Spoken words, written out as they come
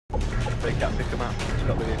They can't pick them up. It's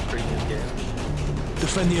got to be a premium game.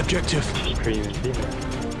 Defend the objective. Just premium team.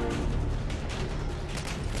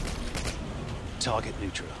 Target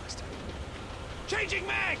neutralized. Changing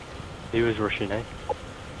mag! He was rushing, eh?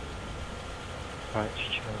 Right,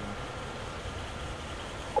 just chill.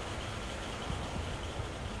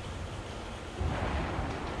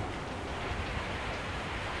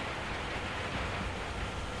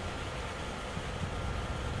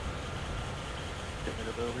 Get in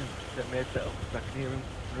the building. Get made settle. Back in here and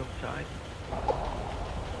room tight.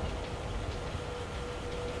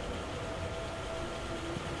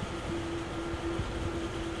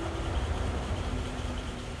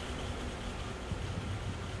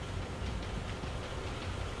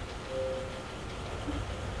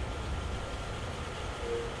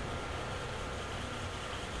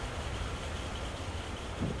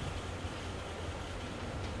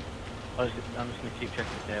 I'm just going to keep checking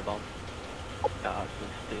the air bomb. That actually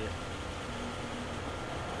steer.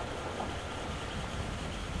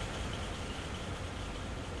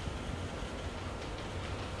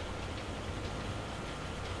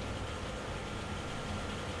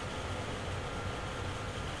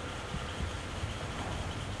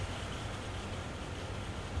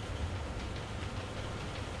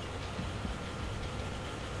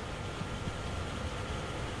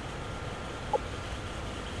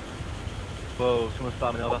 Whoa, someone's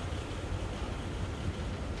farming over.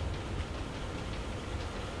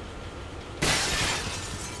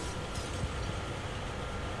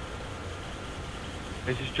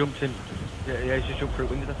 He's just jumped in. Yeah, he's just jumped through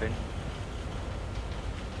windows, I think.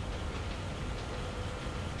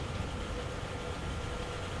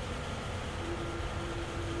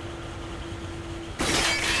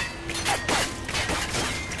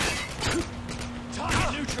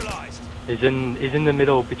 Target neutralized. He's in the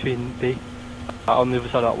middle between B. On the other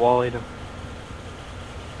side of that wall, you know.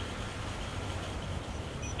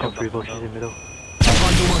 Jump through bushes in the middle.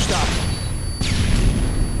 Find almost up.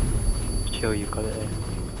 Chill, you've got it there.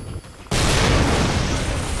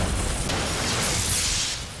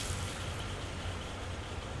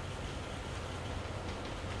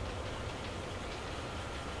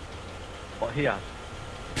 What, he has?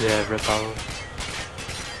 Yeah, red barrel.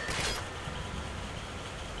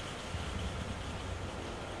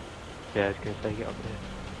 Yeah, I was gonna say get up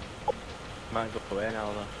there. Might go away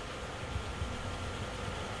now though.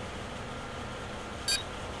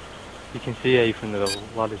 You can see A from the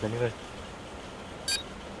ladders anyway.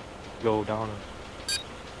 Go down.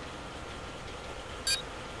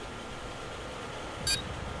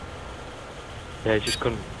 Yeah, he's just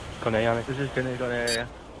gone A on it. This is gonna go there, yeah.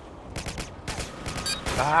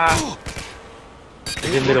 Ah! He's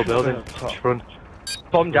in the middle building. Just run.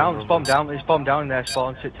 Bomb down, it's bomb down, it's bomb down in there,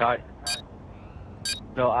 spawn, sit tight.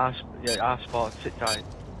 No, our spawn, sit tight.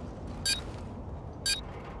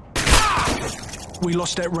 We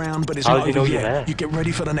lost that round, but it's How not does he know over you're yet. there? You get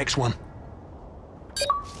ready for the next one.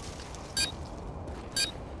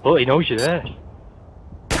 Oh, he knows you're there.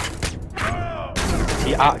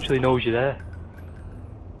 He actually knows you're there.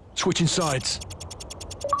 Switching sides.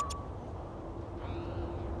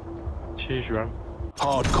 Choose run.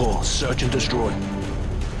 Hardcore, search and destroy.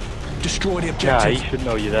 Destroy the Nah, objective. he should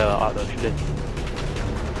know you're there like that though, should he?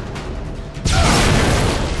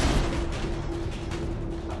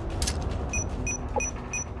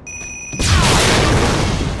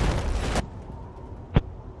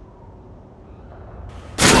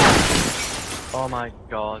 Oh my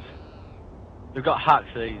god. We've got hacks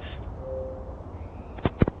these.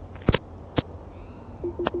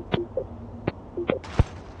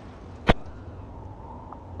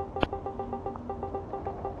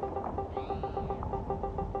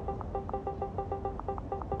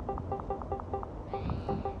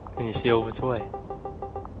 Can you see over to way?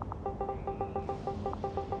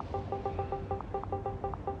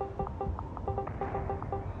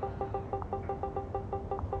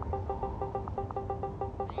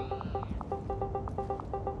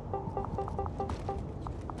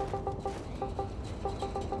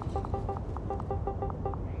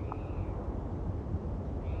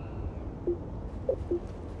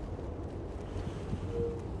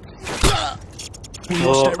 We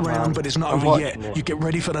lost that round, but it's not I'm over yet. watching it. You get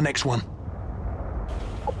ready for the next one.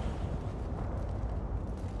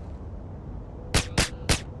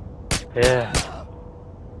 Yeah.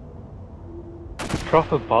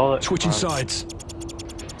 Proper bollocks. Switching man. sides.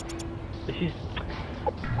 This is.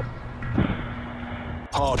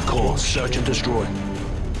 Hardcore, search and destroy.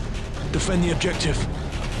 Defend the objective.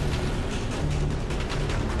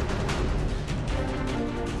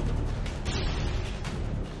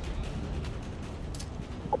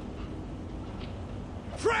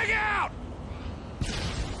 Frag out!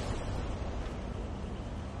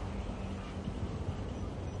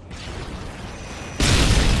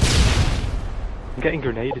 I'm getting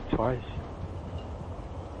grenaded twice.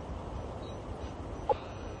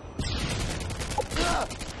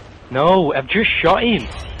 No, I've just shot him!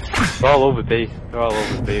 They're all over B. They're all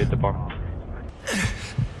over B with the bomb.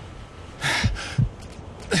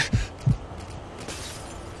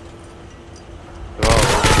 They're all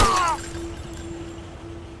over B.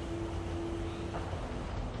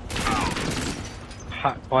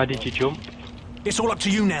 Why did you jump? It's all up to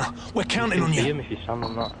you now. We're counting on You can see you. him if you stand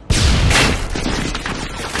on that.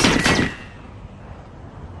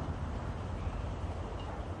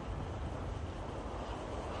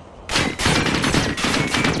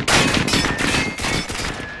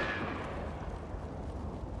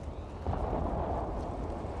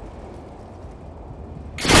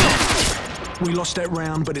 We lost that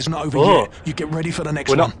round, but it's not over Oh. yet. You get ready for the next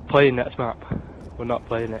We're one. not playing that map. We're not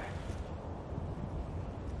playing it.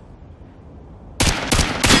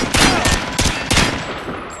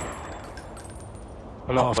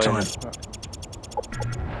 I'm not Half playing time. this map.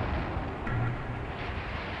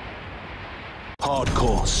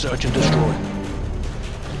 Hardcore, search and destroy.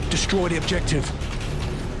 Destroy the objective.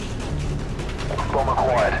 Bomb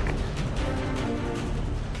acquired.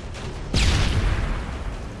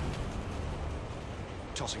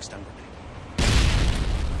 Tossing stun grenade.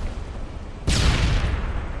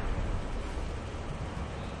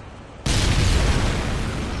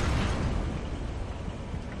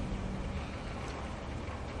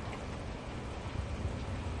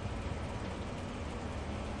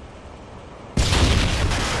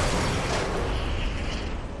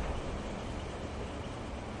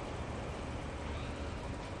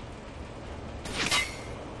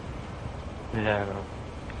 Yeah, no.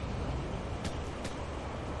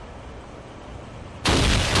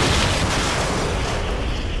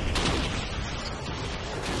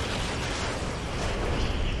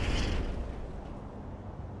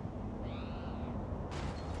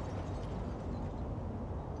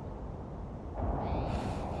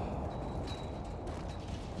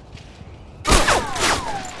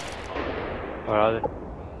 Where are they?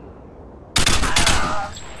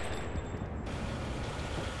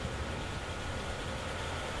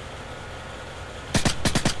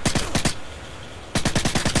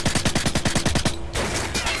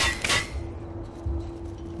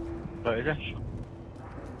 Where is it?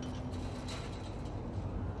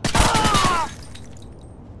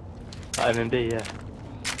 MMB, yeah.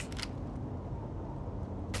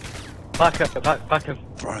 Back up, back up.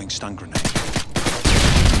 Throwing stun grenade.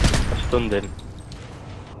 I stunned him.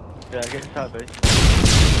 Yeah, get inside base.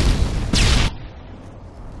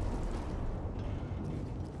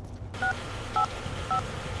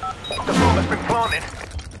 The bomb has been planted.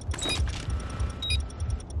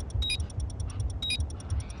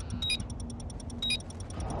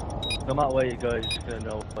 No matter where you go, you're just gonna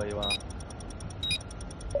know where you are.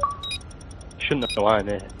 Shouldn't have line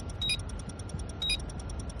here.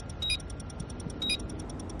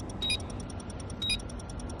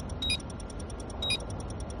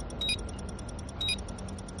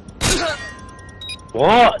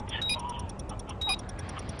 What?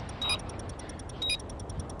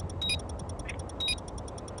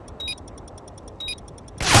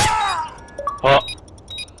 Oh.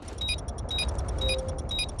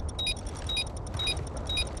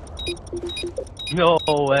 No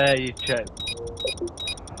way, you check.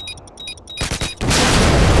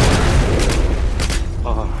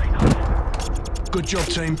 Oh my god. Good job,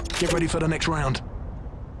 team. Get ready for the next round.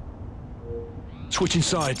 Switching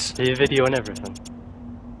sides. See your video and everything.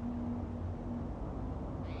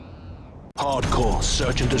 Hardcore,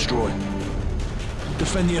 search and destroy.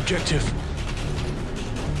 Defend the objective.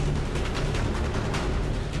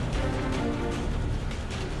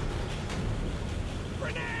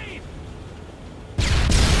 Grenade!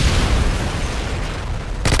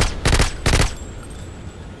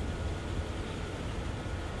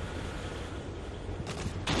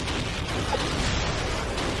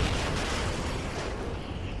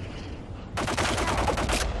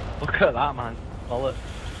 Look at that, man. Bullet.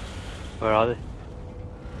 Where are they?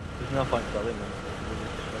 There's no point selling them. We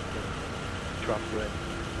just have to trap it.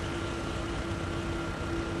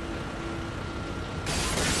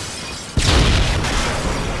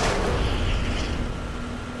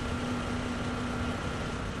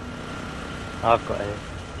 I've got it.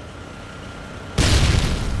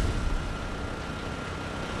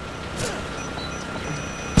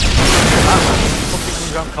 Fucking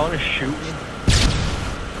comes around corner shooting.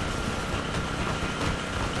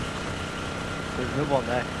 There's no one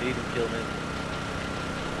there, he didn't kill me.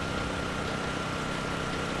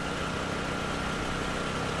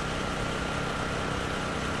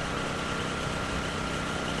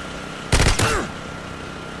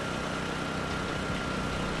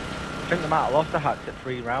 think they might have lost the hacks at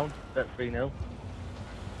 3-0.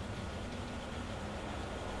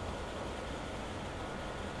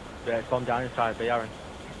 Yeah, it's bombed down inside B, Aaron.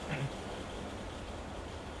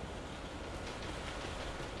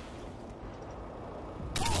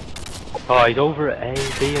 Oh, he's over at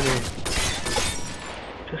A, B, and then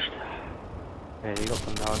just yeah, he got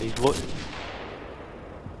them down. He's what?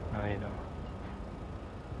 Oh, you know.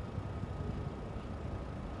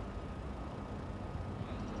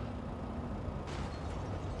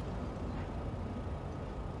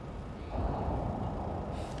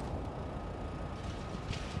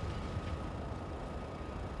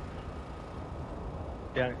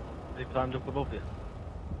 Yeah, they climbed up above you.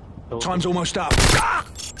 Time's almost up.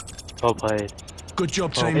 Well played. Good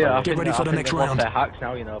job, team. Yeah, Get ready for the next they've lost round. their hacks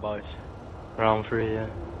now, you know, boys. Round 3, yeah.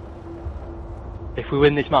 If we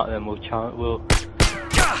win this map, then we'll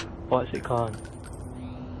what's it called?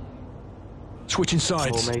 Switching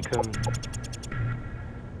sides. We'll make them.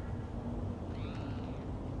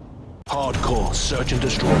 Hardcore. Search and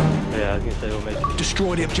destroy. Yeah, I was gonna say we'll make it.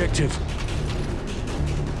 Destroy the objective.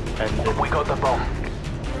 And We got the bomb.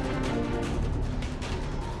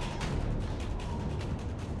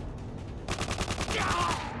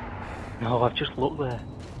 no, I've just looked there.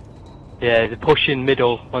 Yeah, they're pushing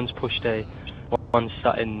middle. One's pushed A. One's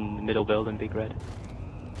sat in the middle building, big red.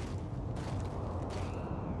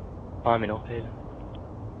 Climbing up here.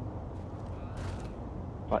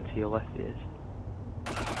 Back to your left it is.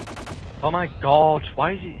 Oh my god,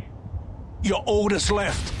 why is he... You're all that's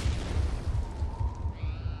left.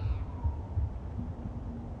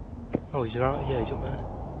 Oh, he's around. Yeah, he's up there.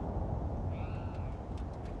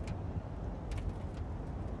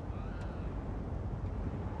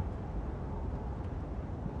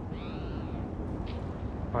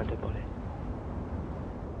 My dead body.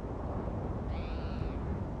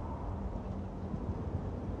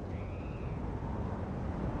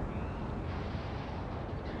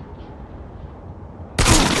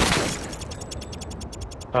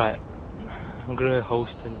 Right, I'm gonna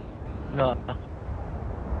host and No.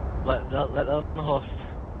 Let them host.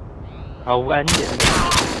 I'll end it.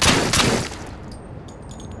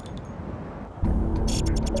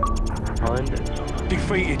 I'll end it.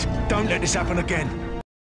 Defeated. Don't let this happen again.